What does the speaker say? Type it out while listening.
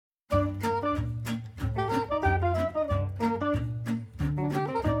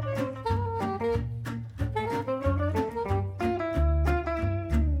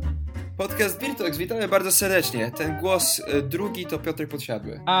Podcast Virtuax, witamy bardzo serdecznie. Ten głos drugi to Piotr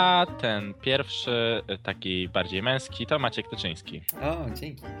Podsiadły. A ten pierwszy, taki bardziej męski, to Maciek Tyczyński. O,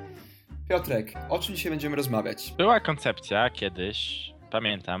 dzięki. Piotrek, o czym dzisiaj będziemy rozmawiać? Była koncepcja kiedyś,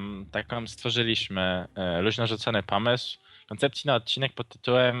 pamiętam, taką stworzyliśmy, luźno rzucony pomysł, koncepcji na odcinek pod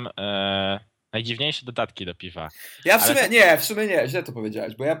tytułem Najdziwniejsze dodatki do piwa. W sumie nie, źle to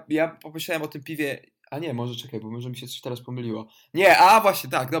powiedziałeś, bo ja pomyślałem o tym piwie, a nie, może czekaj, bo może mi się coś teraz pomyliło. Nie, właśnie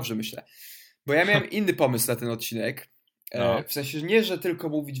tak, dobrze myślę. Bo ja miałem inny pomysł na ten odcinek. No. W sensie nie, że tylko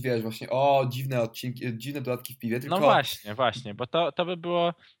mówić, wiesz, właśnie o dziwne odcinki, dziwne dodatki w piwie, tylko... No właśnie, bo to by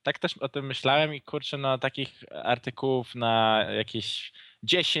było, tak też o tym myślałem i kurczę, no takich artykułów na jakieś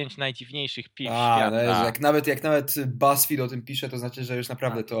 10 najdziwniejszych piw świata. No, jak nawet BuzzFeed o tym pisze, to znaczy, że już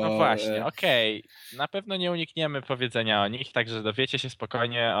naprawdę to... No właśnie, okej. Na pewno nie unikniemy powiedzenia o nich, także dowiecie się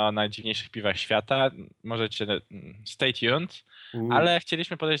spokojnie o najdziwniejszych piwach świata. Możecie stay tuned, ale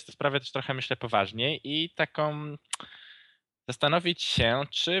chcieliśmy podejść do sprawy też trochę, myślę, poważniej i taką zastanowić się,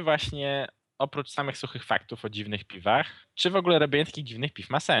 czy właśnie oprócz samych suchych faktów o dziwnych piwach, czy w ogóle robienie takich dziwnych piw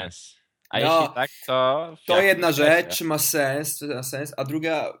ma sens? A jeśli tak, to... To jedna rzecz, czy ma sens, a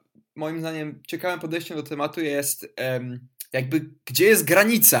druga, moim zdaniem, ciekawym podejściem do tematu jest jakby, gdzie jest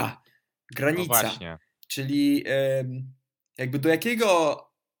granica? No właśnie. Czyli jakby do jakiego...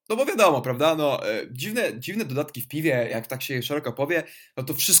 No bo wiadomo, prawda, dziwne dodatki w piwie, jak tak się szeroko powie, no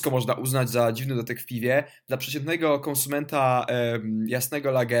to wszystko można uznać za dziwny dodatek w piwie. Dla przeciętnego konsumenta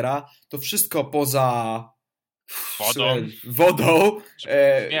jasnego lagera to wszystko poza... Wodą.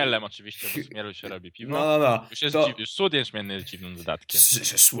 Chmielem oczywiście, bo z chmielu się robi piwo. No. Już słód jęczmienny jest dziwnym dodatkiem.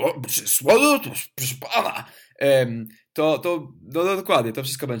 Słodu? To, proszę pana. No dokładnie, to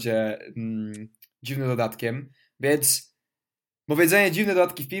wszystko będzie dziwnym dodatkiem, więc powiedzenie dziwne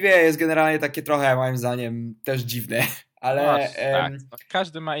dodatki w piwie jest generalnie takie trochę, moim zdaniem, też dziwne. Ale, tak.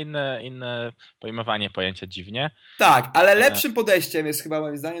 Każdy ma inne pojmowanie pojęcia dziwnie. Tak, ale lepszym podejściem jest chyba,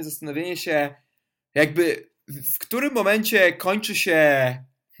 moim zdaniem, zastanowienie się, jakby w którym momencie kończy się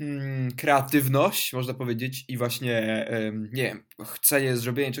kreatywność, można powiedzieć, i właśnie, nie wiem, chcenie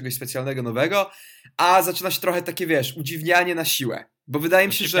zrobienia czegoś specjalnego, nowego, a zaczyna się trochę takie, wiesz, udziwnianie na siłę. Bo wydaje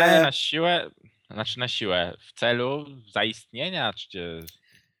mi się, że... na siłę, znaczy na siłę, w celu zaistnienia, czy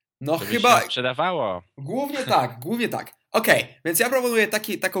chyba się sprzedawało. Głównie tak. Okej, więc ja proponuję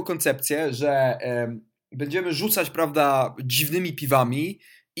taką koncepcję, że będziemy rzucać, prawda, dziwnymi piwami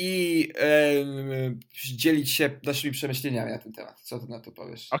i dzielić się naszymi przemyśleniami na ten temat. Co ty na to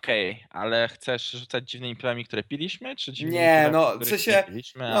powiesz? Okej, ale chcesz rzucać dziwnymi piwami, które piliśmy, czy dziwnymi piwami, w sensie, nie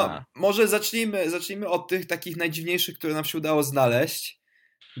piliśmy? Może zacznijmy od tych takich najdziwniejszych, które nam się udało znaleźć.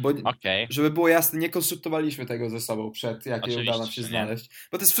 Bo żeby było jasne, nie konsultowaliśmy tego ze sobą przed, jak je udało nam się znaleźć.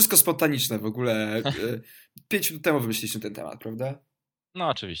 Bo to jest wszystko spontaniczne w ogóle. 5 minut temu wymyśliliśmy ten temat, prawda? No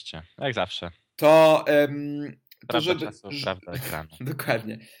oczywiście, jak zawsze. Prawda czasu, prawda ekranu.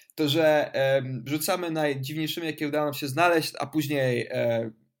 Dokładnie. To, że rzucamy najdziwniejszymi, jakie udało nam się znaleźć, a później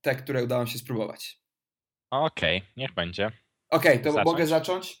te, które udało nam się spróbować. Okej, niech będzie. To mogę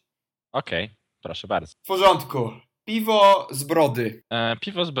zacząć? Proszę bardzo. W porządku. Piwo z Brody.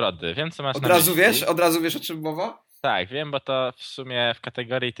 Piwo z Brody. Wiem, co masz na myśli. Od razu wiesz, o czym mowa? Tak, wiem, bo to w sumie w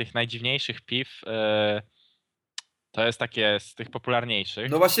kategorii tych najdziwniejszych piw to jest takie z tych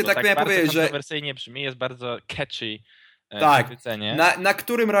popularniejszych. No właśnie tak miałem powiedzieć, że... kontrowersyjnie brzmi, jest bardzo catchy. Tak, na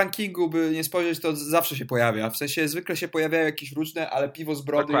którym rankingu by nie spojrzeć, to zawsze się pojawia. W sensie zwykle się pojawiają jakieś różne, ale piwo z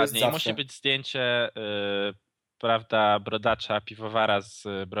Brody jest zawsze. Dokładnie, musi być zdjęcie, prawda, brodacza, piwowara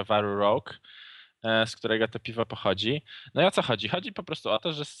z browaru Rogue, z którego to piwo pochodzi. No i o co chodzi? Chodzi po prostu o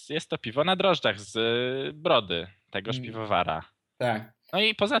to, że jest to piwo na drożdżach z Brody, tegoż piwowara. Tak. No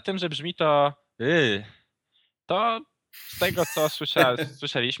i poza tym, że brzmi to to z tego, co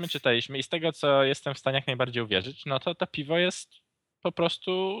słyszeliśmy, czytaliśmy i z tego, co jestem w stanie jak najbardziej uwierzyć, no to piwo jest po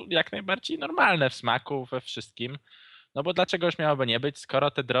prostu jak najbardziej normalne w smaku, we wszystkim. No bo dlaczego już miałoby nie być,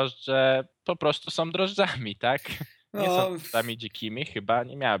 skoro te drożdże po prostu są drożdżami, tak? Nie są psami dzikimi, chyba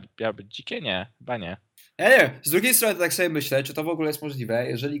nie miały być dzikie, nie, chyba nie. Ja nie wiem, z drugiej strony tak sobie myślę, czy to w ogóle jest możliwe,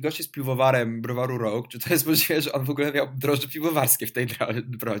 jeżeli gość jest piwowarem browaru Rogue, czy to jest możliwe, że on w ogóle miał drożdże piwowarskie w tej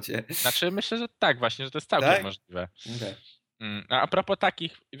brodzie? Znaczy myślę, że tak właśnie, że to jest całkiem możliwe. Okay. A propos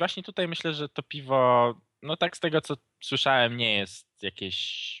takich, właśnie tutaj myślę, że to piwo, no tak z tego co słyszałem, nie jest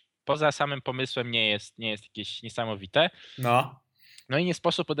jakieś, poza samym pomysłem nie jest jakieś niesamowite. No i nie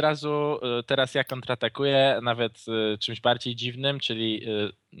sposób od razu, teraz ja kontratakuję nawet czymś bardziej dziwnym, czyli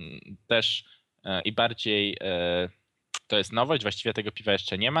też i bardziej to jest nowość, właściwie tego piwa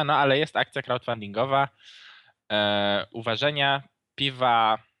jeszcze nie ma, no ale jest akcja crowdfundingowa uważenia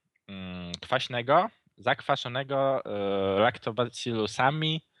piwa kwaśnego, zakwaszonego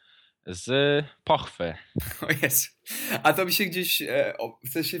lactobacillusami Z pochwy. O Jezu. A to mi się gdzieś, w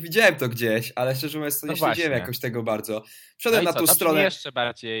sensie widziałem to gdzieś, ale szczerze mówiąc to nie śledziłem jakoś tego bardzo. Wszedłem na tą stronę. Jeszcze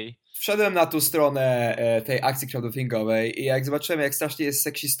bardziej. Wszedłem na tą stronę tej akcji crowdfundingowej i jak zobaczyłem, jak strasznie jest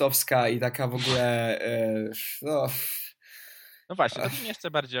seksistowska i taka w ogóle, No właśnie, to brzmi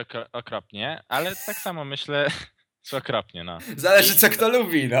jeszcze bardziej okropnie, ale tak samo myślę, że okropnie, no. Zależy co kto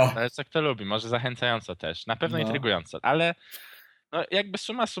lubi, no. Zależy co kto lubi, może zachęcająco też, na pewno intrygująco, ale no jakby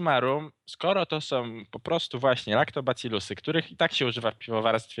summa summarum, skoro to są po prostu właśnie lactobacillusy, których i tak się używa w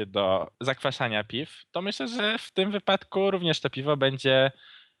piwowarstwie do zakwaszania piw, to myślę, że w tym wypadku również to piwo będzie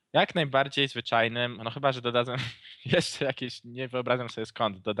jak najbardziej zwyczajnym, no chyba, że dodadzą jeszcze jakieś, nie wyobrażam sobie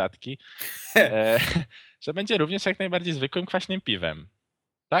skąd dodatki, że będzie również jak najbardziej zwykłym kwaśnym piwem.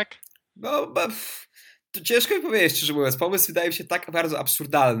 Tak? No, to ciężko mi powiedzieć, szczerze mówiąc. Pomysł wydaje mi się tak bardzo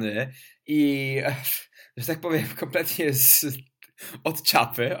absurdalny i, że tak powiem, kompletnie od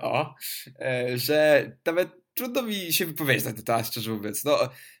czapy, że nawet trudno mi się wypowiedzieć na ten temat, szczerze mówiąc. No,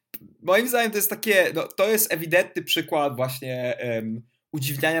 moim zdaniem to jest takie, no, to jest ewidentny przykład właśnie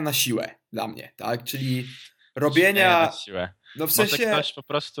udziwniania na siłę dla mnie, tak? Czyli robienia... Na siłę. No w sensie... Może ktoś po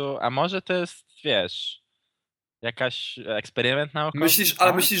prostu, a może to jest, wiesz, jakaś eksperyment naukowy?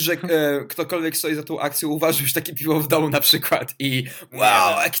 Myślisz, że ktokolwiek stoi za tą akcją uważa już takie piwo w domu na przykład i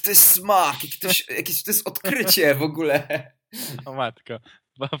wow, jaki to jest smak, jakie to jest odkrycie w ogóle. O matko,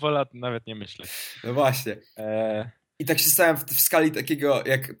 wolę nawet nie myśleć. No właśnie. I tak się stałem w skali takiego,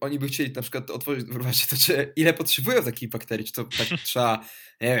 jak oni by chcieli na przykład otworzyć browarze, to ile potrzebują takiej bakterii, czy to tak trzeba,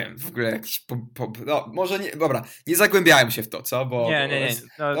 nie wiem, w ogóle jakiś, no może nie, dobra, nie zagłębiałem się w to, co? Bo nie.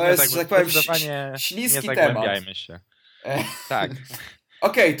 No, to jest, że tak powiem, śliski temat. Nie zagłębiajmy się. Tak.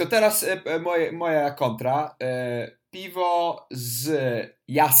 Okej, to teraz moja kontra. Piwo z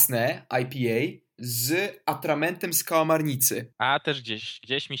jasne IPA z atramentem z kałamarnicy. A też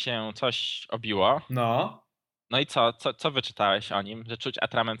gdzieś mi się coś obiło. No. No i co wyczytałeś o nim? Że czuć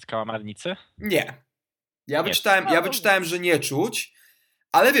atrament z kałamarnicy? Nie. Ja wyczytałem, że nie czuć,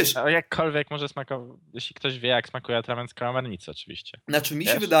 ale wiesz... A jakkolwiek może smakować, jeśli ktoś wie, jak smakuje atrament z kałamarnicy oczywiście. Znaczy, mi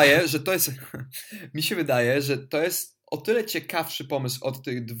się wydaje, że to jest o tyle ciekawszy pomysł od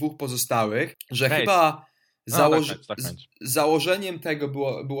tych dwóch pozostałych, że chyba założeniem tego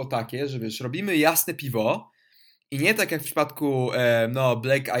było takie, że wiesz, robimy jasne piwo i nie tak jak w przypadku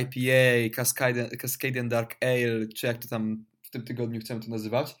Black IPA, Cascadian Dark Ale, czy jak to tam w tym tygodniu chcemy to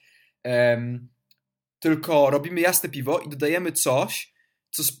nazywać, tylko robimy jasne piwo i dodajemy coś,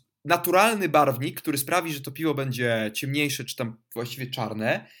 co naturalny barwnik, który sprawi, że to piwo będzie ciemniejsze, czy tam właściwie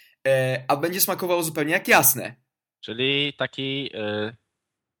czarne, a będzie smakowało zupełnie jak jasne. Czyli taki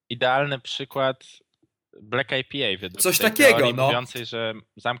idealny przykład Black IPA według coś takiego, teorii mówiącej, że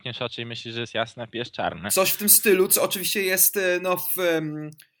zamkniesz oczy i myślisz, że jest jasne, a pijesz czarne. Coś w tym stylu, co oczywiście jest w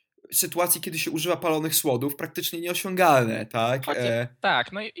sytuacji, kiedy się używa palonych słodów, praktycznie nieosiągalne, tak?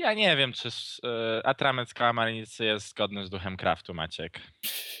 Tak, no ja nie wiem, czy atrament z kałamarnicy jest zgodny z duchem craftu, Maciek.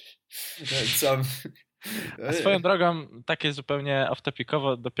 A swoją drogą, takie zupełnie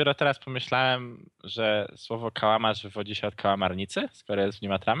off-topicowo, dopiero teraz pomyślałem, że słowo kałamarz wywodzi się od kałamarnicy, skoro jest w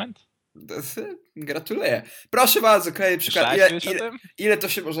nim atrament. Gratuluję. Proszę bardzo, kolejny przykład. Ile to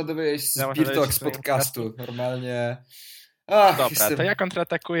się można dowiedzieć z Beer Talks podcastu? Normalnie... Dobra, to ja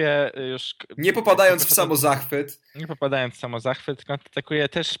kontratakuję już... Nie popadając w samozachwyt. Nie popadając w samozachwyt, kontratakuję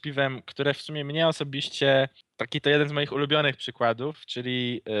też piwem, które w sumie mnie osobiście... Taki to jeden z moich ulubionych przykładów,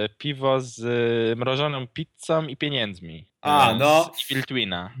 czyli piwo z mrożoną pizzą i pieniędzmi. Z Evil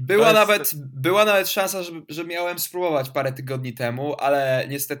Twina. Była nawet szansa, że miałem spróbować parę tygodni temu, ale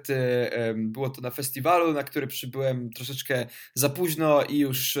niestety było to na festiwalu, na który przybyłem troszeczkę za późno i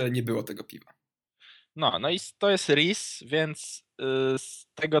już nie było tego piwa. No i to jest RIS, więc z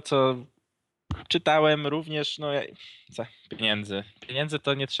tego co czytałem również, pieniędzy. Pieniędzy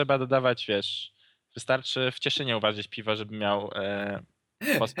to nie trzeba dodawać, wiesz, wystarczy w Cieszynie uważać piwo, żeby miał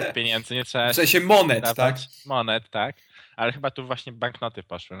posmak pieniędzy, nie trzeba... W sensie monet, dawać. tak? Monet, tak, ale chyba tu właśnie banknoty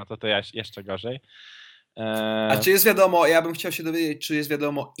poszły, no to jeszcze gorzej. A czy jest wiadomo, ja bym chciał się dowiedzieć, czy jest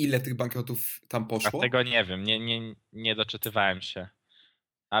wiadomo, ile tych banknotów tam poszło? A tego nie wiem, nie doczytywałem się,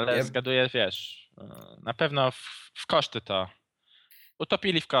 ale zgaduję, wiesz, na pewno w koszty to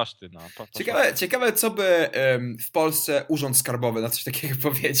utopili w koszty. No, ciekawe, co by w Polsce Urząd Skarbowy na coś takiego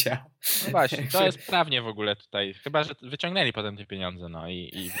powiedział. No właśnie, to jest prawnie w ogóle tutaj. Chyba, że wyciągnęli potem te pieniądze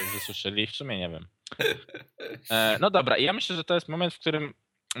i wysuszyli. W sumie nie wiem. No dobra, i ja myślę, że to jest moment, w którym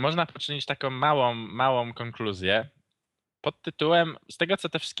można poczynić taką małą konkluzję pod tytułem, z tego co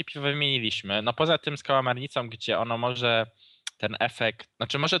te wszystkie piwa wymieniliśmy, no poza tym z kałamarnicą, gdzie ono może ten efekt,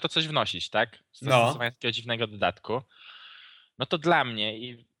 znaczy może to coś wnosić, tak? Stosowanie takiego dziwnego dodatku. No to dla mnie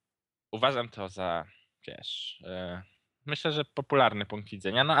i uważam to za, wiesz, myślę, że popularny punkt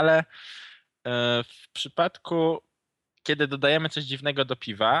widzenia, no ale w przypadku, kiedy dodajemy coś dziwnego do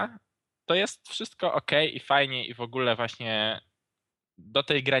piwa, to jest wszystko okej i fajnie i w ogóle właśnie do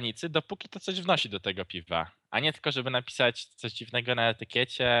tej granicy, dopóki to coś wnosi do tego piwa, a nie tylko, żeby napisać coś dziwnego na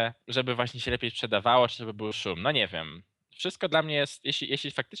etykiecie, żeby właśnie się lepiej sprzedawało, czy żeby był szum. No nie wiem. Wszystko dla mnie jest,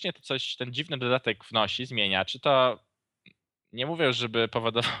 jeśli faktycznie to coś, ten dziwny dodatek wnosi, zmienia, czy to, nie mówię, żeby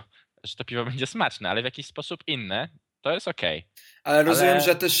powodowało, że to piwo będzie smaczne, ale w jakiś sposób inny, to jest okej. Ale rozumiem,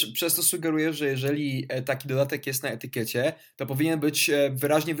 że też przez to sugerujesz, że jeżeli taki dodatek jest na etykiecie, to powinien być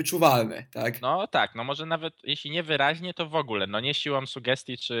wyraźnie wyczuwalny, tak? No tak, no może nawet jeśli nie wyraźnie, to w ogóle, no nie siłą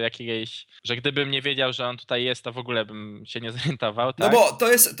sugestii czy jakiejś, że gdybym nie wiedział, że on tutaj jest, to w ogóle bym się nie zorientował, tak? No bo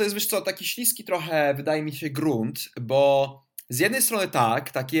to jest wiesz co, taki śliski trochę, wydaje mi się, grunt, bo z jednej strony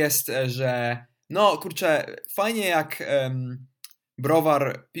tak jest, że no kurczę, fajnie jak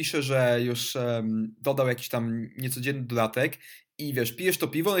browar pisze, że już dodał jakiś tam niecodzienny dodatek i wiesz, pijesz to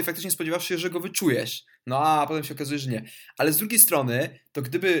piwo, no i faktycznie spodziewasz się, że go wyczujesz. No a potem się okazuje, że nie. Ale z drugiej strony, to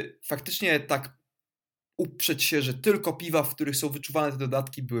gdyby faktycznie tak uprzeć się, że tylko piwa, w których są wyczuwane te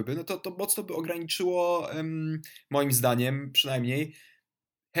dodatki byłyby, no to mocno by ograniczyło, moim zdaniem przynajmniej,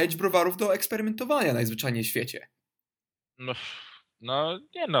 chęć browarów do eksperymentowania najzwyczajniej w świecie. No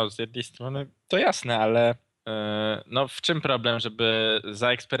nie no, z jednej strony to jasne, ale no w czym problem, żeby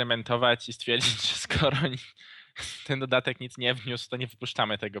zaeksperymentować i stwierdzić, że skoro ten dodatek nic nie wniósł, to nie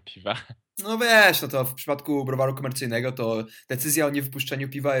wypuszczamy tego piwa. No wiesz, no to w przypadku browaru komercyjnego to decyzja o niewypuszczeniu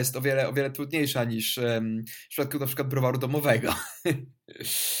piwa jest o wiele trudniejsza niż w przypadku na przykład browaru domowego.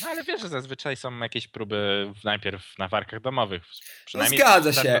 No ale wiesz, że zazwyczaj są jakieś próby najpierw na warkach domowych. Przynajmniej no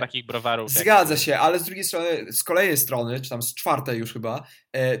zgadza się. Takich browarów. Zgadza się, ale z drugiej strony, z kolejnej strony, czy tam z czwartej już chyba,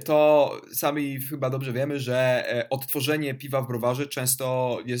 to sami chyba dobrze wiemy, że odtworzenie piwa w browarze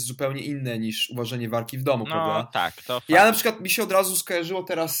często jest zupełnie inne niż uważanie warki w domu, no, prawda? Tak, to fakt. Ja na przykład, mi się od razu skojarzyło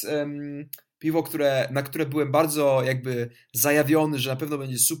teraz piwo, na które byłem bardzo jakby zajawiony, że na pewno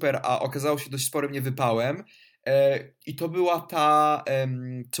będzie super, a okazało się dość sporym niewypałem. I to była ta,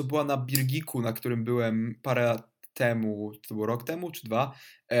 co była na Birgiku, na którym byłem parę lat temu, to było rok temu czy dwa,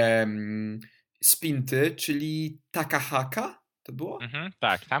 z Pinty, czyli Takahaka, to było?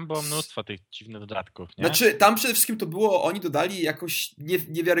 Tak, tam było mnóstwo tych dziwnych dodatków, nie? Znaczy, tam przede wszystkim to było, oni dodali jakoś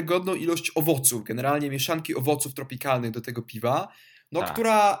niewiarygodną ilość owoców, generalnie mieszanki owoców tropikalnych do tego piwa, no tak.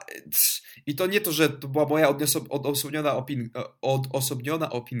 Która, i to nie to, że to była moja odosobniona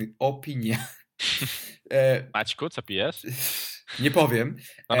opinia. Maćku, co pijesz? Nie powiem.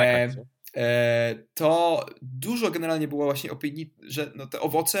 No na końcu. To dużo generalnie było właśnie opinii, że no te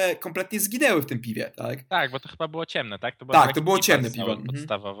owoce kompletnie zginęły w tym piwie, tak? Tak, bo to chyba było ciemne, tak? To było ciemne piwo.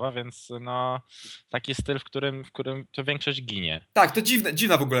 Podstawowo, więc no taki styl, w którym to większość ginie. Tak, to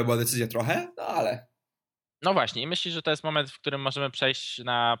dziwna w ogóle była decyzja trochę, no ale... No właśnie, i myślisz, że to jest moment, w którym możemy przejść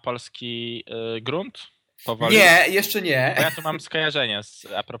na polski grunt? Powoli? Nie, jeszcze nie. Bo ja tu mam skojarzenie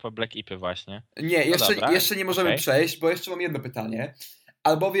a propos Black Ipy właśnie. Nie, jeszcze nie możemy przejść, bo jeszcze mam jedno pytanie.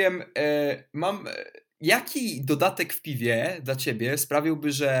 Albowiem mam... Jaki dodatek w piwie dla ciebie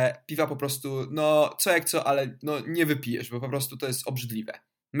sprawiłby, że piwa po prostu, no co jak co, ale no nie wypijesz, bo po prostu to jest obrzydliwe?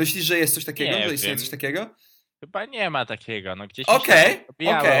 Myślisz, że jest coś takiego? Że istnieje coś takiego? Chyba nie ma takiego. No gdzieś Okej.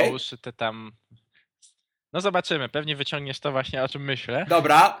 uszy te tam... No zobaczymy, pewnie wyciągniesz to właśnie, o czym myślę.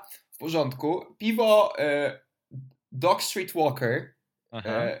 Dobra, w porządku. Piwo Dog Street Walker.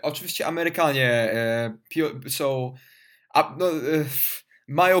 Oczywiście Amerykanie są...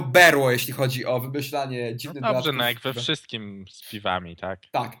 mają berło, jeśli chodzi o wymyślanie dziwnych dodatków. Dobrze, no jak we wszystkim z piwami, tak?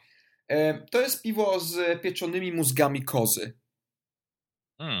 Tak. To jest piwo z pieczonymi mózgami kozy.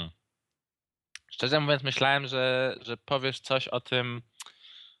 Szczerze mówiąc, myślałem, że powiesz coś o tym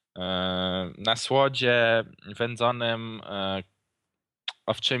na słodzie wędzonym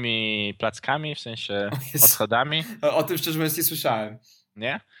owczymi plackami, w sensie odchodami. O tym szczerze mówiąc nie słyszałem.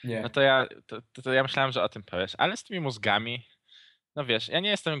 Nie? Nie. No to ja myślałem, że o tym powiesz. Ale z tymi mózgami, no wiesz, ja nie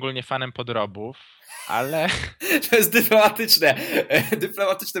jestem ogólnie fanem podrobów, ale... To jest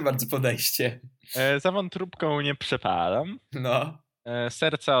dyplomatyczne bardzo podejście. Za wątróbką nie przepalam. No.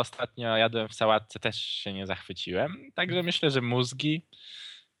 Serce ostatnio jadłem w sałatce, też się nie zachwyciłem. Także myślę, że mózgi...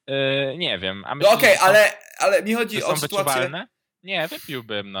 nie wiem. A myślę, okej, ale mi chodzi o sytuację... Wyczuwalne? Nie,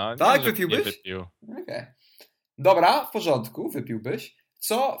 wypiłbym, no. Tak, nie, wypiłbyś? Nie wypił. Okay. Dobra, w porządku, wypiłbyś.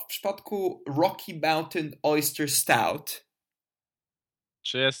 Co w przypadku Rocky Mountain Oyster Stout?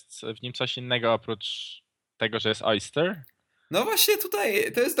 Czy jest w nim coś innego oprócz tego, że jest oyster? No właśnie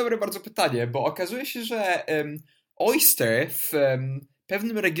tutaj to jest dobre bardzo pytanie, bo okazuje się, że oyster w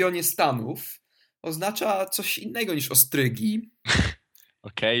pewnym regionie Stanów oznacza coś innego niż ostrygi.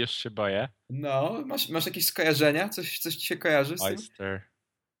 Okej, już się boję. No, masz jakieś skojarzenia? Coś ci się kojarzy z tym? Oyster.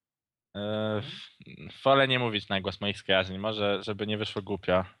 Wolę nie mówić na głos moich skojarzeń, może żeby nie wyszło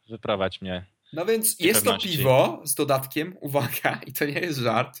głupio. Wyprowadź mnie No więc z tej jest to pewności. piwo z dodatkiem, uwaga, i to nie jest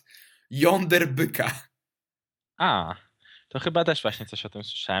żart, Yonder Byka. A, to chyba też właśnie coś o tym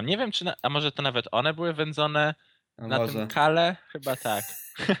słyszałem. Nie wiem, a może to nawet one były wędzone No na może. tym kale? Chyba tak.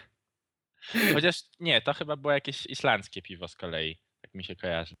 Chociaż nie, to chyba było jakieś islandzkie piwo z kolei, tak mi się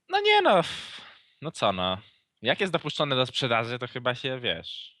kojarzy. No nie no, no co no. Jak jest dopuszczone do sprzedaży, to chyba się,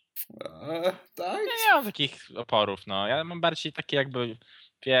 wiesz... Tak? Ja nie mam takich oporów, no. Ja mam bardziej takie jakby,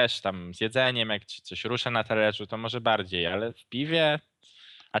 wiesz, tam z jedzeniem, jak ci coś rusza na talerzu, to może bardziej, ale w piwie...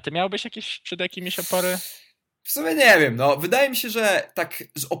 A ty miałbyś jakieś przed jakimiś opory? W sumie nie wiem, no. Wydaje mi się, że tak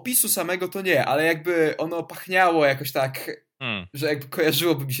z opisu samego to nie, ale jakby ono pachniało jakoś tak, że jakby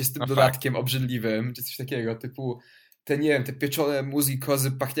kojarzyłoby mi się z tym dodatkiem obrzydliwym, czy coś takiego, typu te, nie wiem, te pieczone mózgi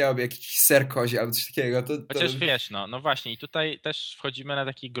kozy pachniałyby jakiś ser kozi albo coś takiego. Chociaż wiesz, no właśnie i tutaj też wchodzimy na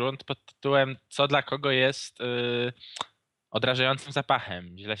taki grunt pod tytułem co dla kogo jest odrażającym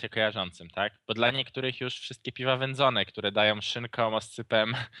zapachem, źle się kojarzącym, tak? Bo dla niektórych już wszystkie piwa wędzone, które dają szynką,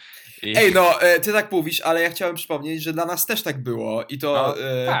 oscypem i... Ej, no, ty tak mówisz, ale ja chciałem przypomnieć, że dla nas też tak było i to No,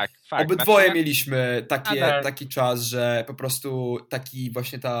 tak. obydwoje Znaczy, mieliśmy taki czas, że po prostu taki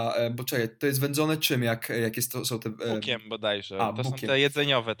właśnie bo czekaj, to jest wędzone czym, jak jest są te... bukiem bodajże. To bukiem. są te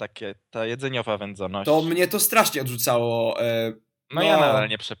jedzeniowe takie, ta jedzeniowa wędzoność. To mnie to strasznie odrzucało. No ja nadal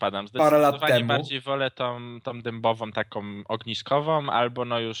nie przepadam. Parę lat Zdecydowanie temu. bardziej wolę tą dębową, taką ogniskową, albo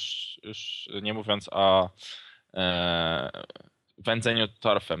no już nie mówiąc o wędzeniu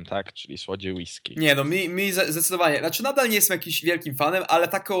torfem, tak? Czyli słodzie whisky. Nie, no mi zdecydowanie. Znaczy nadal nie jestem jakimś wielkim fanem, ale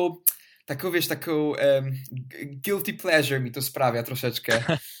taką wiesz, taką guilty pleasure mi to sprawia troszeczkę.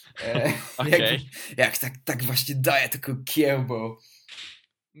 Okay. Jak tak właśnie daje taką kiełbą.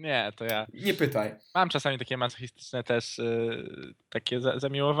 Nie, to ja... Nie pytaj. Mam czasami takie masochistyczne też takie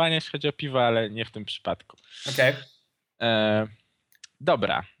zamiłowanie, jeśli chodzi o piwo, ale nie w tym przypadku. Okej.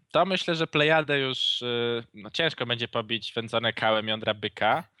 Dobra. To myślę, że Plejadę już ciężko będzie pobić wędzone kałem jądra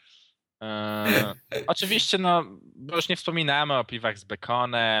byka. Oczywiście, no, bo już nie wspominamy o piwach z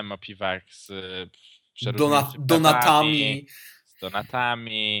bekonem, o piwach z donatami. Z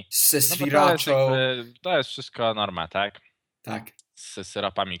donatami. Ze sriraczą. To jest wszystko norma, tak? Tak. Z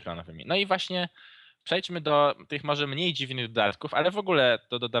syropami klonowymi. No i właśnie przejdźmy do tych może mniej dziwnych dodatków, ale w ogóle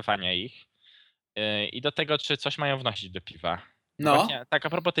do dodawania ich i do tego, czy coś mają wnosić do piwa. No. Właśnie, tak a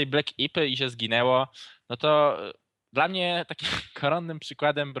propos tej Black Ipy i się zginęło, no to dla mnie takim koronnym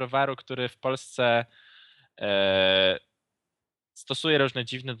przykładem browaru, który w Polsce stosuje różne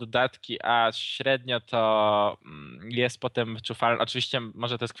dziwne dodatki, a średnio to jest potem wyczuwalne. Oczywiście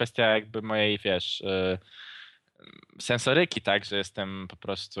może to jest kwestia jakby mojej, wiesz, sensoryki, tak, że jestem po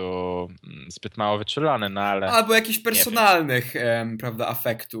prostu zbyt mało wyczulony, no ale... Albo jakichś personalnych, prawda,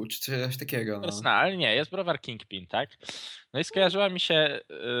 afektu, czy coś takiego. No. Personalnie, nie, jest browar Kingpin, tak? No i skojarzyła mi się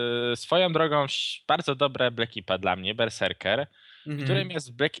swoją drogą bardzo dobre Black IPA dla mnie, Berserker, w którym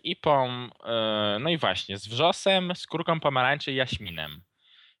jest Black IPą, no i właśnie, z wrzosem, skórką pomarańczy i jaśminem.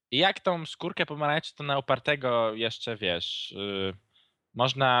 I jak tą skórkę pomarańczy to na upartego jeszcze, wiesz...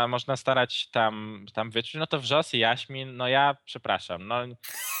 Można starać tam wyczuć, no to wrzos i jaśmin, no ja przepraszam, no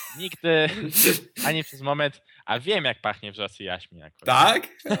nigdy, ani przez moment, a wiem jak pachnie wrzos i jaśmin. Akurat. Tak?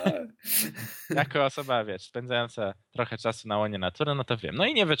 Jako osoba, wiesz, spędzająca trochę czasu na łonie natury, no to wiem. No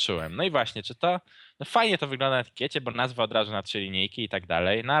i nie wyczułem. No i właśnie, czy to, no fajnie to wygląda na etykiecie, bo nazwa od razu na 3 linijki i tak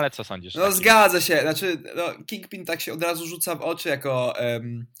dalej, no ale co sądzisz? No zgadza się, znaczy no, Kingpin tak się od razu rzuca w oczy jako...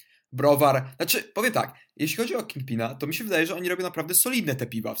 browar. Znaczy, powiem tak, jeśli chodzi o Kingpina, to mi się wydaje, że oni robią naprawdę solidne te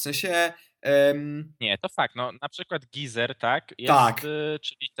piwa. W sensie... Nie, to fakt. No, na przykład Gizer, tak? Jest, tak.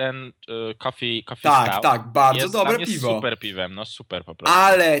 Czyli ten coffee tak, stout. Tak, bardzo jest dobre piwo. Super piwem, no super po prostu.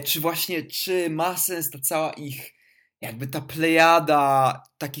 Ale czy ma sens ta cała ich jakby ta plejada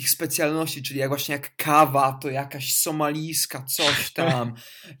takich specjalności, czyli jak kawa, to jakaś somalijska, coś tam,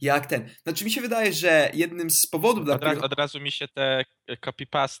 jak ten. Znaczy mi się wydaje, że jednym z powodów dla których... Od razu mi się te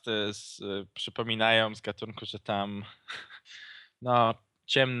copypasty przypominają z gatunku, że tam no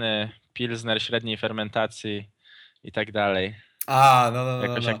ciemny pilsner średniej fermentacji i tak dalej.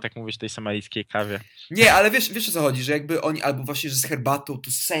 Jakoś jak tak mówisz tej somalijskiej kawie. Nie, ale wiesz o co chodzi, że jakby oni albo właśnie, że z herbatą,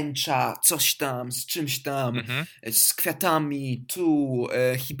 tu sęcza, coś tam, z czymś tam, z kwiatami, tu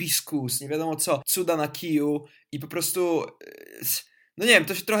hibiskus, nie wiadomo co, cuda na kiju i po prostu no nie wiem,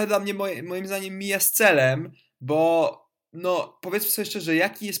 to się trochę dla mnie moim zdaniem mija z celem, bo no powiedzmy sobie szczerze,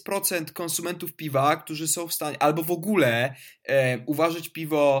 jaki jest procent konsumentów piwa, którzy są w stanie, albo w ogóle uważać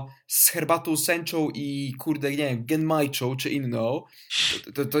piwo z herbatą senczą i kurde, nie wiem, genmaichą czy inną,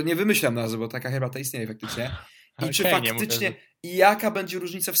 to nie wymyślam nazwy, bo taka herbata istnieje faktycznie. I czy Nie mówię, faktycznie, i jaka będzie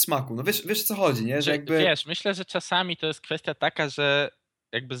różnica w smaku? No wiesz co chodzi, nie? Że jakby... Wiesz, myślę, że czasami to jest kwestia taka, że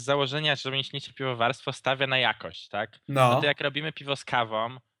jakby z założenia, że rzemieślnicze piwowarstwo stawia na jakość, tak? No to No. jak robimy piwo z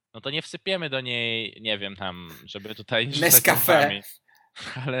kawą, no to nie wsypiemy do niej, nie wiem, tam, żeby tutaj Nescafe.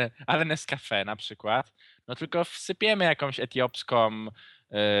 ale Nescafe na przykład, no tylko wsypiemy jakąś etiopską,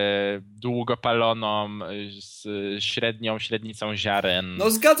 długopaloną, z średnią średnicą ziaren. No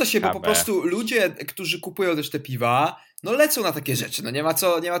zgadza się, kawę. bo po prostu ludzie, którzy kupują też te piwa, no lecą na takie rzeczy, no nie ma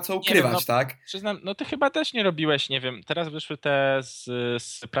co ukrywać, no, tak? Przyznam, no ty chyba też nie robiłeś, nie wiem, teraz wyszły te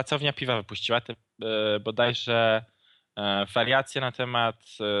z Pracownia Piwa wypuściła te bodajże wariacje na temat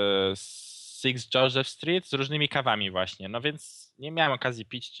Six Joseph Street z różnymi kawami właśnie, no więc nie miałem okazji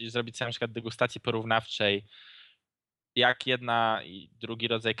pić i zrobić sobie na przykład degustacji porównawczej, jak jedna i drugi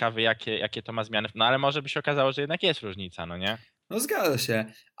rodzaj kawy, jakie to ma zmiany, no ale może by się okazało, że jednak jest różnica, no nie? No zgadza się.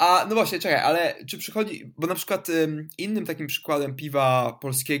 A no właśnie, czekaj, ale czy przychodzi, bo na przykład innym takim przykładem piwa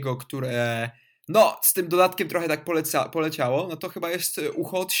polskiego, które no z tym dodatkiem trochę tak poleciało, no to chyba jest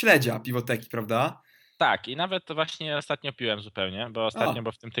ucho od śledzia piwoteki, prawda? Tak, i nawet to właśnie ostatnio piłem zupełnie,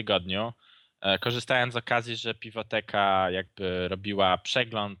 bo w tym tygodniu, korzystając z okazji, że Piwoteka jakby robiła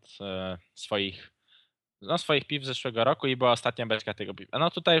przegląd swoich piw z zeszłego roku i była ostatnia beczka tego piwa.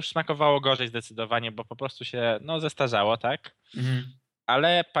 No tutaj już smakowało gorzej zdecydowanie, bo po prostu się zestarzało, tak? Mhm.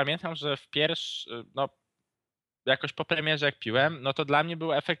 Ale pamiętam, że jakoś po premierze jak piłem, no to dla mnie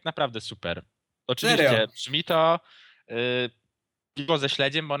był efekt naprawdę super. Oczywiście Serio? brzmi to piwo ze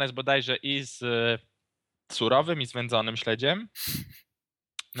śledziem, bo ono jest bodajże i z surowym i z wędzonym śledziem.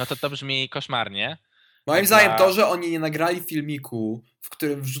 No to brzmi koszmarnie. Moim zdaniem to, że oni nie nagrali filmiku, w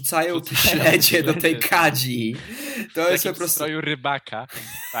którym wrzucają te śledzie do tej kadzi, to jest po prostu... stroju rybaka.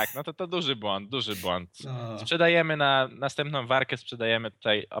 Tak, no to duży błąd. No. Sprzedajemy na następną warkę, sprzedajemy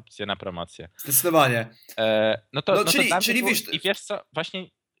tutaj opcję na promocję. Zdecydowanie. Czyli wiesz... I wiesz co, właśnie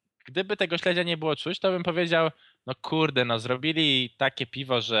gdyby tego śledzia nie było czuć, to bym powiedział, no kurde, no zrobili takie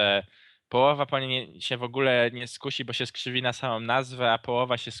piwo, że połowa po niej się w ogóle nie skusi, bo się skrzywi na samą nazwę, a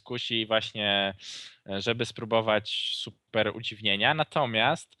połowa się skusi właśnie, żeby spróbować super udziwnienia.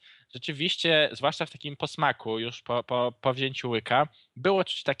 Natomiast rzeczywiście, zwłaszcza w takim posmaku, już po wzięciu łyka, było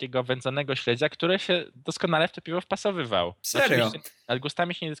czuć takiego wędzonego śledzia, który się doskonale w to piwo wpasowywał. Serio? Oczywiście nad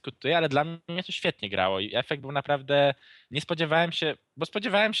gustami się nie dyskutuje, ale dla mnie to świetnie grało i efekt był naprawdę, nie spodziewałem się, bo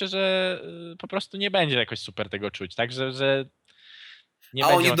spodziewałem się, że po prostu nie będzie jakoś super tego czuć, tak, że nie a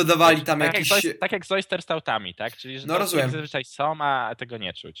oni dodawali tam tak jakiś... tak jak z Oyster Stoutami, tak? Czyli że no rozumiem. zazwyczaj są, a tego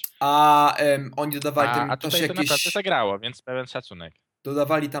nie czuć. A oni dodawali tam a też tutaj jakieś... to naprawdę zagrało, więc pełen szacunek.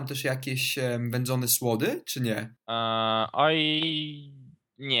 Dodawali tam też jakieś wędzone słody, czy nie? Oj,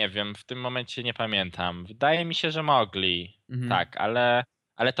 nie wiem, w tym momencie nie pamiętam. Wydaje mi się, że mogli. Tak,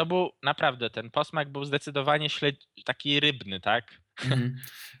 ale to był naprawdę, ten posmak był zdecydowanie taki rybny, tak?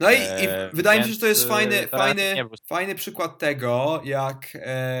 No i wydaje mi się, że to jest fajny przykład tego, jak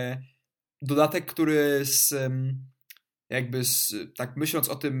dodatek, który tak myśląc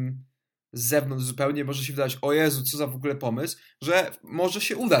o tym z zewnątrz zupełnie może się wydawać, o Jezu, co za w ogóle pomysł, że może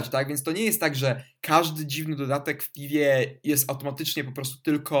się udać, tak? Więc to nie jest tak, że każdy dziwny dodatek w piwie jest automatycznie po prostu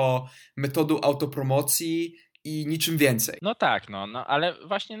tylko metodą autopromocji i niczym więcej. No tak, no ale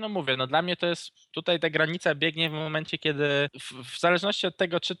właśnie mówię, dla mnie to jest, tutaj ta granica biegnie w momencie, kiedy w zależności od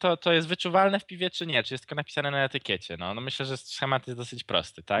tego, czy to jest wyczuwalne w piwie, czy nie, czy jest tylko napisane na etykiecie, no myślę, że schemat jest dosyć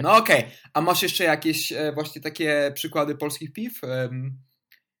prosty, tak? No okej. A masz jeszcze jakieś właśnie takie przykłady polskich piw?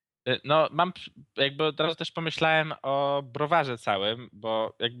 No mam, jakby od razu też pomyślałem o browarze całym,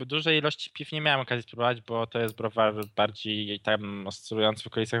 bo jakby dużej ilości piw nie miałem okazji spróbować, bo to jest browar bardziej tam oscylujący w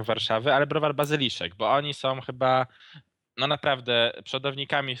okolicach Warszawy, ale browar Bazyliszek, bo oni są chyba no naprawdę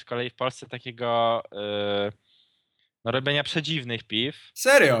przodownikami z kolei w Polsce takiego robienia przedziwnych piw.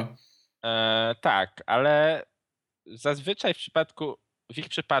 Serio? Tak, ale zazwyczaj w ich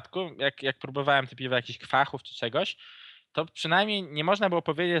przypadku, jak próbowałem te piwa jakichś kwachów czy czegoś, to przynajmniej nie można było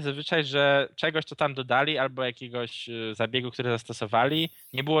powiedzieć zazwyczaj, że czegoś, co tam dodali, albo jakiegoś zabiegu, który zastosowali,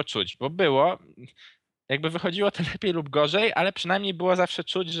 nie było czuć, bo było, jakby wychodziło to lepiej lub gorzej, ale przynajmniej było zawsze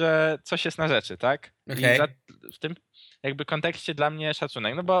czuć, że coś jest na rzeczy, tak? Okay. I w tym jakby kontekście dla mnie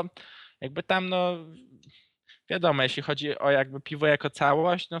szacunek, no bo jakby tam, wiadomo, jeśli chodzi o jakby piwo jako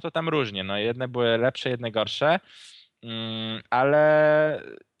całość, no to tam różnie, jedne były lepsze, jedne gorsze, ale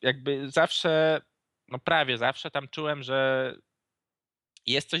jakby zawsze, prawie zawsze tam czułem, że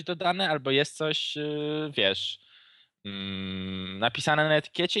jest coś dodane albo jest coś, wiesz, napisane na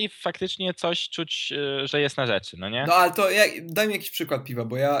etykiecie i faktycznie coś czuć, że jest na rzeczy, no nie? No ale to daj mi jakiś przykład piwa,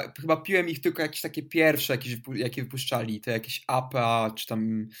 bo ja chyba piłem ich tylko jakieś takie pierwsze, jakie wypuszczali, te jakieś APA, czy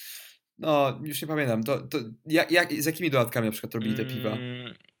tam, no już nie pamiętam, z jakimi dodatkami na przykład robili te piwa?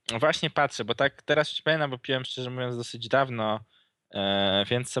 Właśnie patrzę, bo tak teraz już pamiętam, bo piłem szczerze mówiąc dosyć dawno,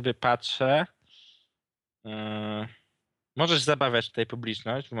 więc sobie patrzę. Możesz zabawiać tutaj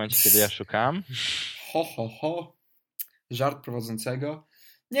publiczność w momencie, kiedy ja szukam. Ho. Żart prowadzącego.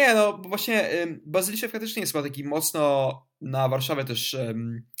 Nie, no bo właśnie Bazyliszek faktycznie jest chyba taki mocno na Warszawę też.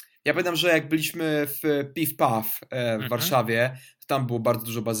 Ja pamiętam, że jak byliśmy w Piw Paw w Warszawie, to tam było bardzo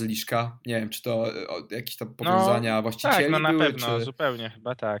dużo bazyliszka. Nie wiem, czy to jakieś tam powiązania właścicieli tak, no na były, pewno, zupełnie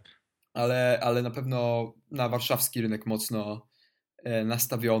chyba tak. ale na pewno na warszawski rynek mocno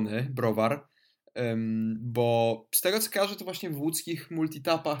nastawiony browar. Bo z tego co kojarzę, to właśnie w łódzkich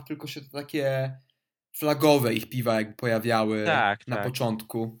multitapach tylko się to takie flagowe ich piwa jakby pojawiały na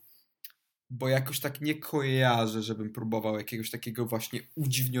początku. Bo jakoś tak nie kojarzę, żebym próbował jakiegoś takiego właśnie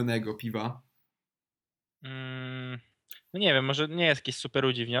udziwnionego piwa. No nie wiem, może nie jest jakieś super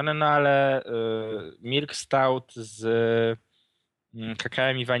udziwnione, no ale Milk Stout z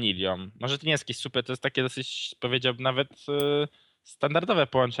kakałem i wanilią. Może to nie jest jakieś super, to jest takie dosyć, powiedziałbym, nawet standardowe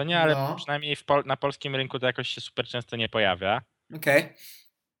połączenie, ale przynajmniej na polskim rynku to jakoś się super często nie pojawia. Okej.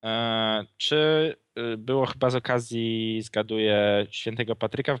 Czy było chyba z okazji, zgaduję, Świętego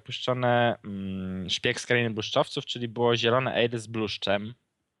Patryka wypuszczone szpieg z krainy bluszczowców, czyli było zielone ale z bluszczem.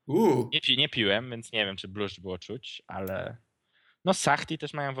 Nie piłem, więc nie wiem, czy bluszcz było czuć, ale no Sahti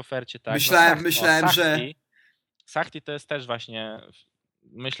też mają w ofercie, tak? Myślałem, że Sahti to jest też właśnie,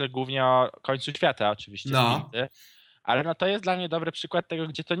 myślę głównie o końcu świata oczywiście. No. Ale no to jest dla mnie dobry przykład tego,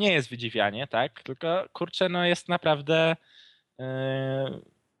 gdzie to nie jest wydziwianie, tak? Tylko kurczę, no jest naprawdę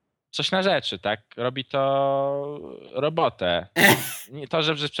coś na rzeczy, tak? Robi to robotę. Nie to,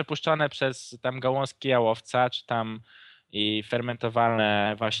 że przepuszczone przez tam gałązki jałowca, czy tam i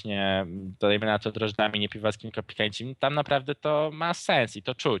fermentowane właśnie, dodajmy na to drożdżami niepiwackimi kopikańcimi, tam naprawdę to ma sens i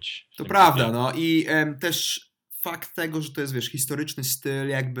to czuć. To prawda, no i też fakt tego, że to jest, wiesz, historyczny styl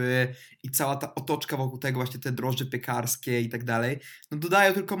jakby i cała ta otoczka wokół tego, właśnie te drożdże piekarskie i tak dalej, no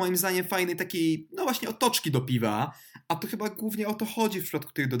dodają tylko moim zdaniem fajnej takiej, no właśnie otoczki do piwa, a to chyba głównie o to chodzi w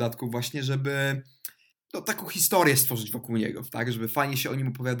przypadku tych dodatków właśnie, żeby no, taką historię stworzyć wokół niego, tak, żeby fajnie się o nim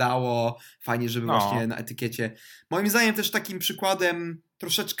opowiadało, fajnie, żeby właśnie na etykiecie. Moim zdaniem też takim przykładem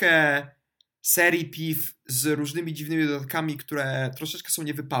troszeczkę serii piw z różnymi dziwnymi dodatkami, które troszeczkę są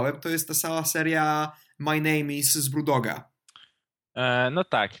niewypałem, to jest ta cała seria My Name is z Brewdoga. No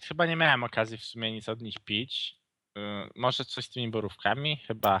tak, chyba nie miałem okazji w sumie nic od nich pić. Może coś z tymi borówkami?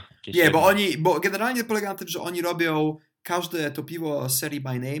 Chyba. Nie, bo generalnie polega na tym, że oni robią każde to piwo z serii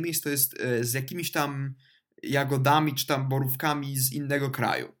My Name is to jest z jakimiś tam jagodami czy tam borówkami z innego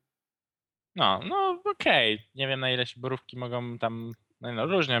kraju. No okej. Nie wiem, na ile się borówki mogą tam... No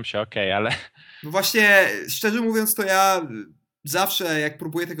różnią się, ale... No właśnie, szczerze mówiąc, to ja zawsze jak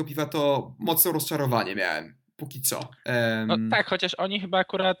próbuję tego piwa, to mocne rozczarowanie miałem. Póki co. No tak, chociaż oni chyba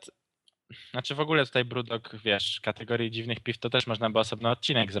akurat... Znaczy w ogóle tutaj Brewdog, wiesz, kategorii dziwnych piw to też można by osobny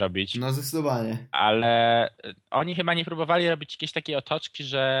odcinek zrobić. No zdecydowanie. Ale oni chyba nie próbowali robić jakiejś takiej otoczki,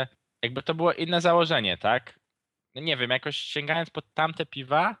 że jakby to było inne założenie, tak? No nie wiem, jakoś sięgając pod tamte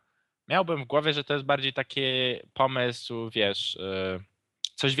piwa, miałbym w głowie, że to jest bardziej taki pomysł, wiesz,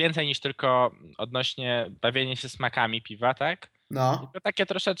 coś więcej niż tylko odnośnie bawienia się smakami piwa, tak? No. Tylko takie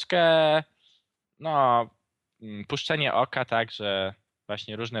troszeczkę, no, puszczenie oka, tak, że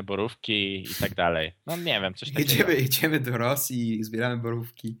właśnie różne borówki i tak dalej. No nie wiem, coś takiego. Jedziemy do Rosji i zbieramy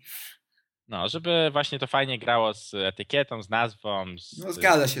borówki. No, żeby właśnie to fajnie grało z etykietą, z nazwą. No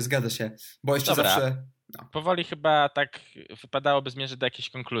zgadza się. Bo jeszcze zawsze... No. Powoli chyba tak wypadałoby zmierzyć do jakiejś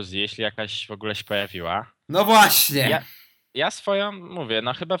konkluzji, jeśli jakaś w ogóle się pojawiła. No właśnie! Ja swoją, mówię,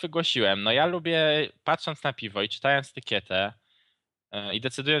 no chyba wygłosiłem. No ja lubię, patrząc na piwo i czytając etykietę i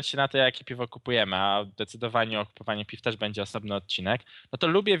decydując się na to, jakie piwo kupujemy, a o decydowaniu o kupowaniu piw też będzie osobny odcinek, no to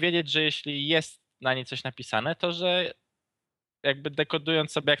lubię wiedzieć, że jeśli jest na nie coś napisane, to że jakby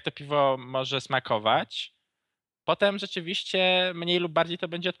dekodując sobie, jak to piwo może smakować, potem rzeczywiście mniej lub bardziej to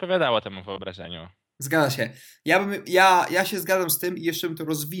będzie odpowiadało temu wyobrażeniu. Zgadza się. Ja się zgadzam z tym i jeszcze bym to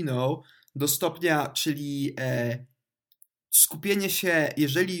rozwinął do stopnia, czyli skupienie się,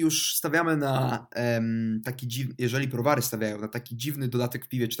 jeżeli już stawiamy na taki dziwny, jeżeli browary stawiają na taki dziwny dodatek w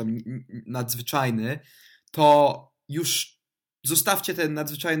piwie, czy tam nadzwyczajny, to już zostawcie ten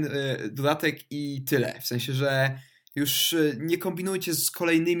nadzwyczajny dodatek i tyle. W sensie, że już nie kombinujcie z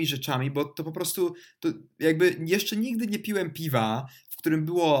kolejnymi rzeczami, bo to po prostu to jakby jeszcze nigdy nie piłem piwa, w którym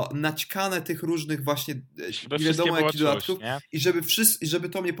było naćkane tych różnych właśnie nie wiadomo jakich dodatków i żeby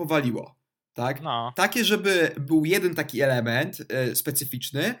to mnie powaliło. Tak? No. Takie, żeby był jeden taki element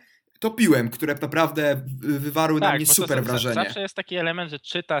specyficzny, to piłem, które naprawdę wywarły na mnie super wrażenie. Zawsze jest taki element, że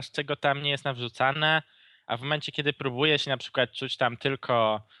czytasz, czego tam nie jest nawrzucane, a w momencie, kiedy próbujesz na przykład czuć tam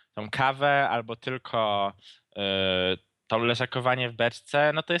tylko tą kawę albo tylko to leżakowanie w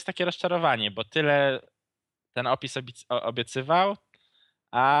beczce, no to jest takie rozczarowanie, bo tyle ten opis obiecywał,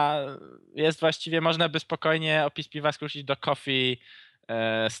 a jest właściwie, można by spokojnie opis piwa skrócić do coffee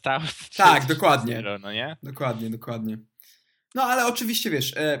stout. Tak, dokładnie. Stylu, no nie? Dokładnie. No ale oczywiście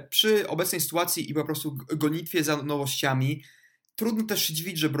wiesz, przy obecnej sytuacji i po prostu gonitwie za nowościami trudno też się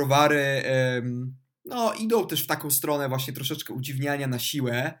dziwić, że browary idą też w taką stronę właśnie troszeczkę udziwniania na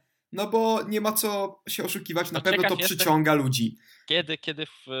siłę, no bo nie ma co się oszukiwać, na pewno to przyciąga ludzi. Kiedy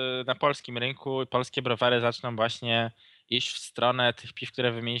na polskim rynku polskie browary zaczną właśnie iść w stronę tych piw,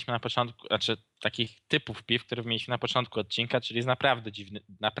 które wymieniliśmy na początku, znaczy takich typów piw, które wymieniliśmy na początku odcinka, czyli jest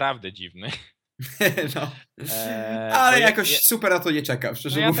naprawdę dziwny. No. Ale jakoś super na to nie czekam,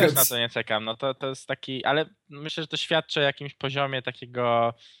 szczerze mówiąc. Ja też na to nie czekam, no to jest taki, ale myślę, że to świadczy o jakimś poziomie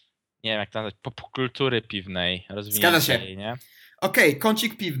takiego, nie wiem jak to nazwać, popkultury piwnej rozwiniętej. Zgadza się. Nie? Okej,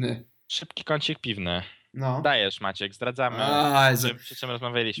 kącik piwny. Szybki kącik piwny. No. Dajesz, Maciek, zdradzamy, przy czym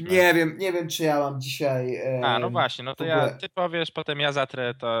rozmawialiśmy. Nie wiem, czy ja mam dzisiaj... no właśnie, no to ty powiesz, potem ja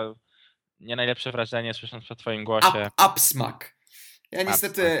zatrę, to nie najlepsze wrażenie słysząc po twoim głosie. Upsmak. Ja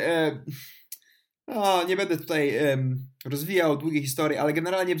niestety... nie będę tutaj rozwijał długiej historii, ale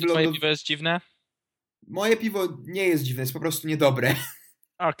generalnie... Twoje piwo jest dziwne? Moje piwo nie jest dziwne, jest po prostu niedobre.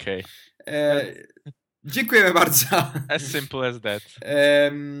 Okej. Dziękujemy bardzo. As simple as that.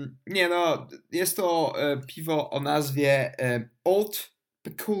 Jest to piwo o nazwie Old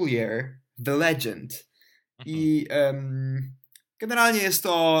Peculiar The Legend. I generalnie jest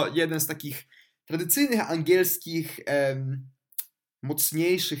to jeden z takich tradycyjnych angielskich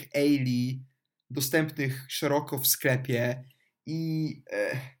mocniejszych ale dostępnych szeroko w sklepie i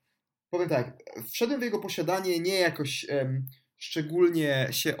powiem tak, wszedłem w jego posiadanie nie jakoś szczególnie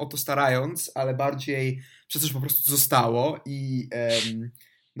się o to starając, ale bardziej przez to, że po prostu zostało i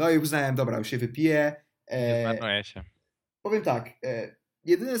i uznałem, dobra, już je wypiję. Nie zmarnuje się. Powiem tak,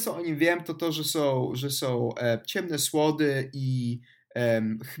 jedyne co o nim wiem to, że są ciemne słody i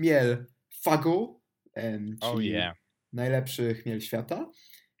chmiel Fuggle, czyli najlepszy chmiel świata.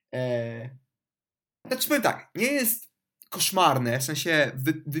 Znaczy powiem tak, nie jest koszmarne, w sensie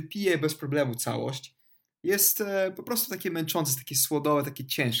wypiję bez problemu całość. Jest po prostu takie męczące, takie słodowe, takie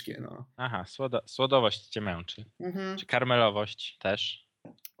ciężkie. No. Aha, słodowość cię męczy. Czy karmelowość też?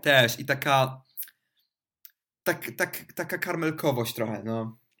 Też i taka karmelkowość trochę,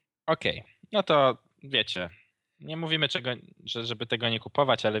 no. Okej, no to wiecie, nie mówimy żeby tego nie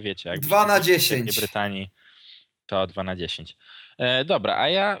kupować, ale wiecie. Jak 2 na 10. W Wielkiej Brytanii to 2 na 10. Dobra, a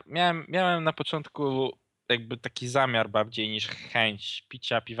ja miałem na początku jakby taki zamiar bardziej niż chęć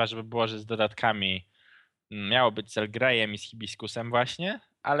picia piwa, żeby było, że z dodatkami. Miało być z Earl Greyem i z hibiskusem właśnie,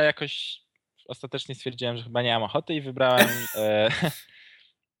 ale jakoś ostatecznie stwierdziłem, że chyba nie mam ochoty i wybrałem,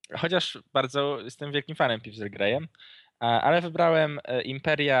 chociaż bardzo jestem wielkim fanem piw z Earl Greyem, ale wybrałem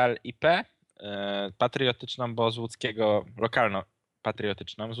Imperial IP, patriotyczną, bo z łódzkiego,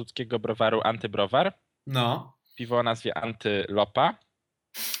 lokalno-patriotyczną, z łódzkiego browaru Antybrowar. No. Piwo o nazwie Antylopa.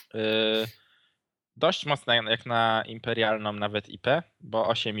 Dość mocna jak na imperialną nawet IP,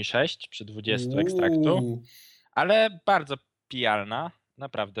 bo 8,6 przy 20 ekstraktu, ale bardzo pijalna,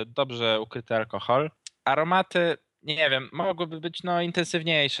 naprawdę dobrze ukryty alkohol. Aromaty, nie wiem, mogłyby być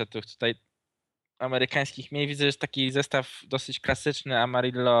intensywniejsze tych tutaj amerykańskich. Widzę, że jest taki zestaw dosyć klasyczny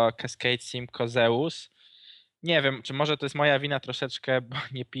Amarillo, Cascade, Simcoe, Zeus. Nie wiem, czy może to jest moja wina troszeczkę, bo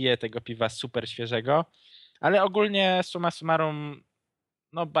nie piję tego piwa super świeżego, ale ogólnie summa summarum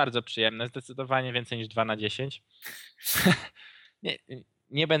bardzo przyjemne, zdecydowanie więcej niż 2 na 10.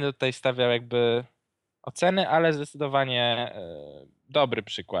 nie będę tutaj stawiał jakby oceny, ale zdecydowanie dobry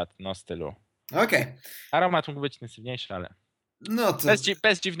przykład stylu. Okej. Aromat mógł być intensywniejszy, ale no to...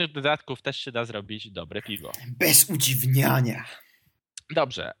 bez dziwnych dodatków też się da zrobić dobre piwo. Bez udziwniania.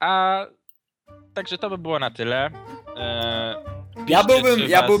 Dobrze, a także to by było na tyle.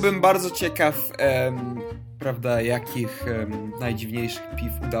 Ja byłbym bardzo ciekaw, prawda, jakich najdziwniejszych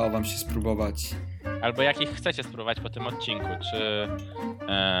piw udało wam się spróbować. Albo jakich chcecie spróbować po tym odcinku. Czy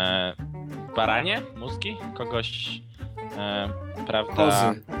baranie, mózgi, kogoś,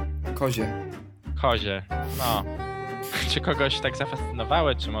 prawda... Kozie, no. Czy kogoś tak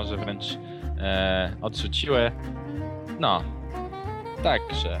zafascynowały, czy może wręcz odrzuciły. No,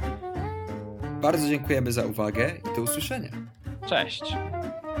 także... Bardzo dziękujemy za uwagę i do usłyszenia. Cześć.